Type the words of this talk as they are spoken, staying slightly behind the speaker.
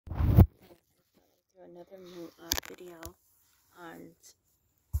another video on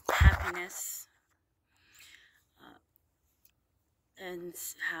happiness and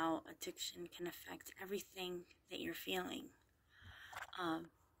how addiction can affect everything that you're feeling.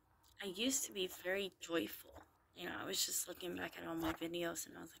 I used to be very joyful. I was just looking back at all my videos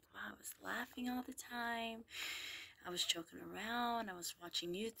and I was like, wow, I was laughing all the time. I was joking around. I was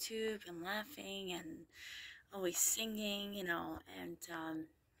watching YouTube and laughing and always singing, and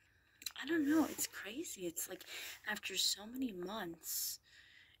I don't know, it's crazy. It's like after so many months,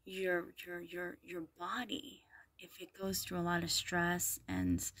 your body, if it goes through a lot of stress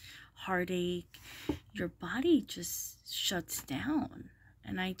and heartache, your body just shuts down.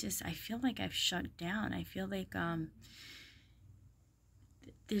 And I feel like I've shut down. I feel like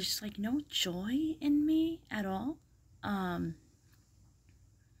there's like no joy in me at all.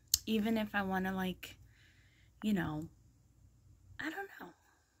 Even if I want to, like, I don't know.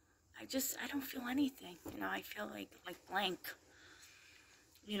 I don't feel anything. I feel like blank.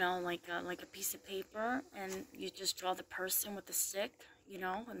 Like a piece of paper, and you just draw the person with the stick,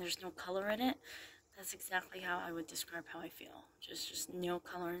 and there's no color in it. That's exactly how I would describe how I feel. Just no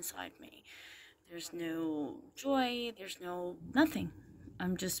color inside me. There's no joy. There's no nothing.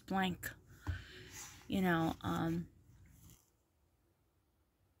 I'm just blank. I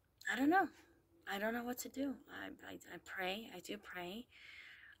don't know. I don't know what to do. I pray. I do pray.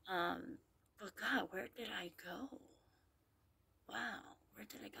 But God, where did I go? Wow, where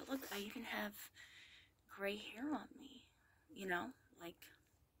did I go? Look, I even have gray hair on me. Like,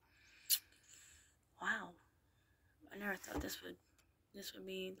 wow. I never thought this would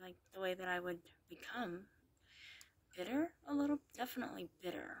be like the way that I would become. Bitter? A little, definitely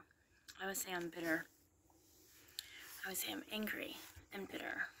bitter. I would say I'm bitter. I would say I'm angry and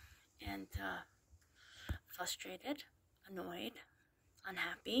bitter and frustrated, annoyed,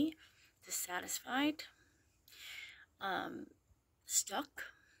 unhappy, dissatisfied, stuck,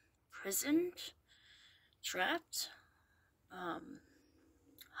 prisoned, trapped,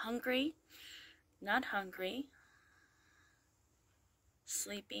 hungry, not hungry,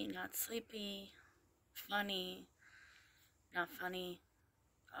 sleepy, not sleepy, funny, not funny.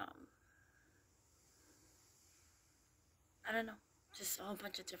 I don't know, just a whole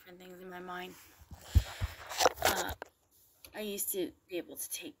bunch of different things in my mind. I used to be able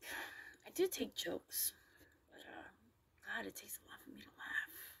to I do take jokes, but God, it takes a lot for me to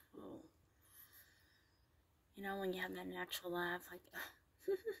laugh. Oh. When you have that natural laugh, like,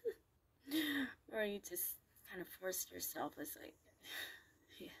 or you just kind of force yourself. It's like,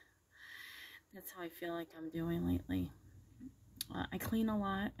 yeah, that's how I feel like I'm doing lately. I clean a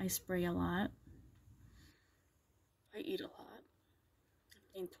lot. I spray a lot. I eat a lot.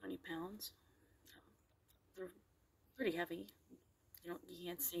 I've gained 20 pounds. They're pretty heavy. You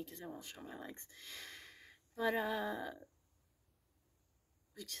can't see because I won't show my legs. But I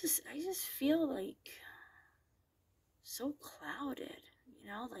just feel like so clouded.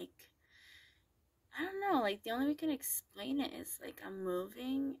 Like, I don't know. Like, the only way I can explain it is like I'm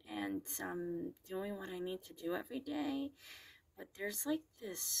moving and I'm doing what I need to do every day, but there's like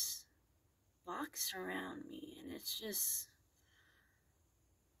this box around me, and it's just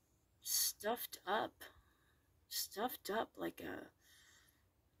stuffed up like a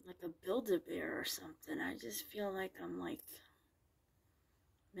Build-A-Bear or something. I just feel like I'm like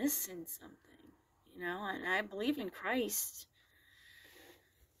missing something, and I believe in Christ,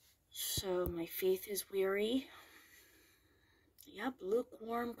 so my faith is weary. Yep,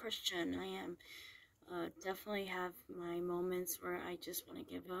 lukewarm Christian. I am. Definitely have my moments where I just want to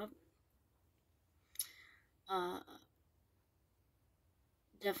give up.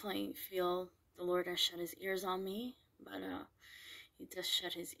 Definitely feel the Lord has shut his ears on me, but he does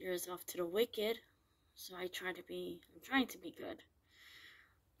shut his ears off to the wicked. So I'm trying to be good.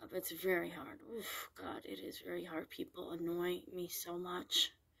 But it's very hard. Oof, God, it is very hard. People annoy me so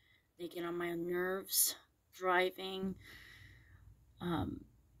much. They get on my nerves. Driving. I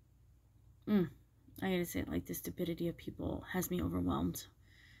gotta say, like, the stupidity of people has me overwhelmed.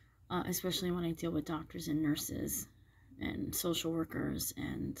 Especially when I deal with doctors and nurses and social workers,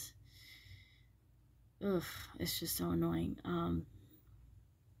 and it's just so annoying.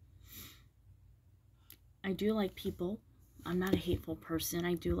 I do like people. I'm not a hateful person.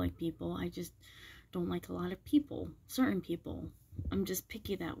 I do like people. I just don't like a lot of people. Certain people. I'm just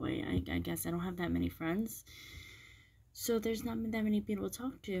picky that way. I guess I don't have that many friends. So there's not that many people to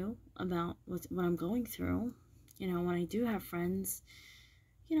talk to about what I'm going through. When I do have friends,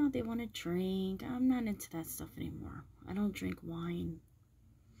 they want to drink. I'm not into that stuff anymore. I don't drink wine.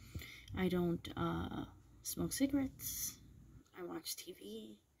 I don't smoke cigarettes. I watch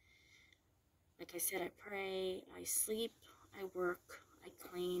TV. Like I said, I pray, I sleep, I work, I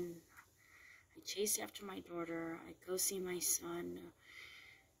clean, I chase after my daughter, I go see my son,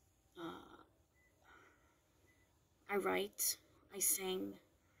 I write, I sing.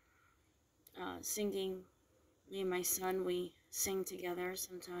 Singing, me and my son, we sing together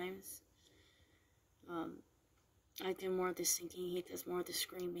sometimes. I do more of the singing, he does more of the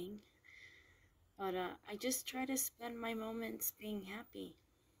screaming. But I just try to spend my moments being happy.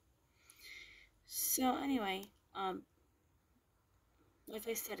 So anyway, like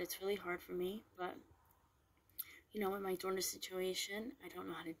I said, it's really hard for me, but with my daughter's situation, I don't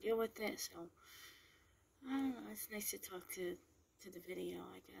know how to deal with it, so I don't know, it's nice to talk to the video,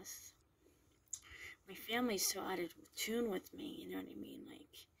 I guess. My family's so out of tune with me, you know what I mean?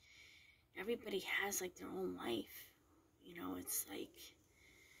 Like, everybody has, like, their own life, it's like,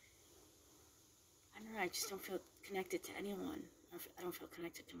 I don't know, I just don't feel connected to anyone. I don't feel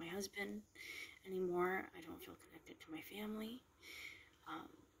connected to my husband anymore. I don't feel connected to my family.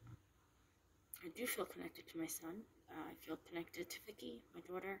 I do feel connected to my son. I feel connected to Vicky, my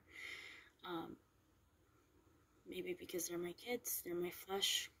daughter. Maybe because they're my kids, they're my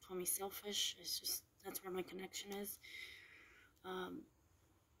flesh. Call me selfish. It's just, that's where my connection is.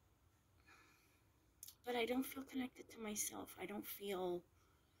 But I don't feel connected to myself. I don't feel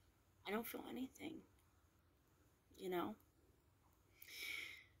anything, you know?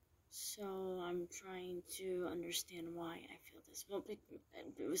 So I'm trying to understand why I feel this. Well,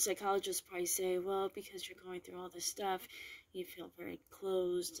 psychologists probably say, well, because you're going through all this stuff, you feel very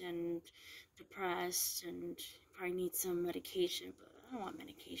closed and depressed and probably need some medication, but I don't want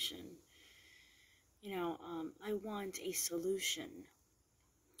medication. I want a solution.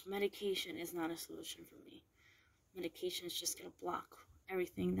 Medication is not a solution for me. Medication is just going to block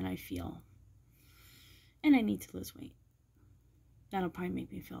everything that I feel. And I need to lose weight. That'll probably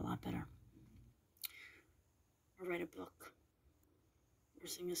make me feel a lot better. Or write a book. Or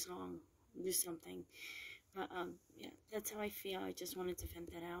sing a song. Do something. But, yeah, that's how I feel. I just wanted to vent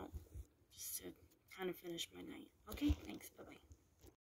that out. Just to kind of finish my night. Okay, thanks. Bye-bye.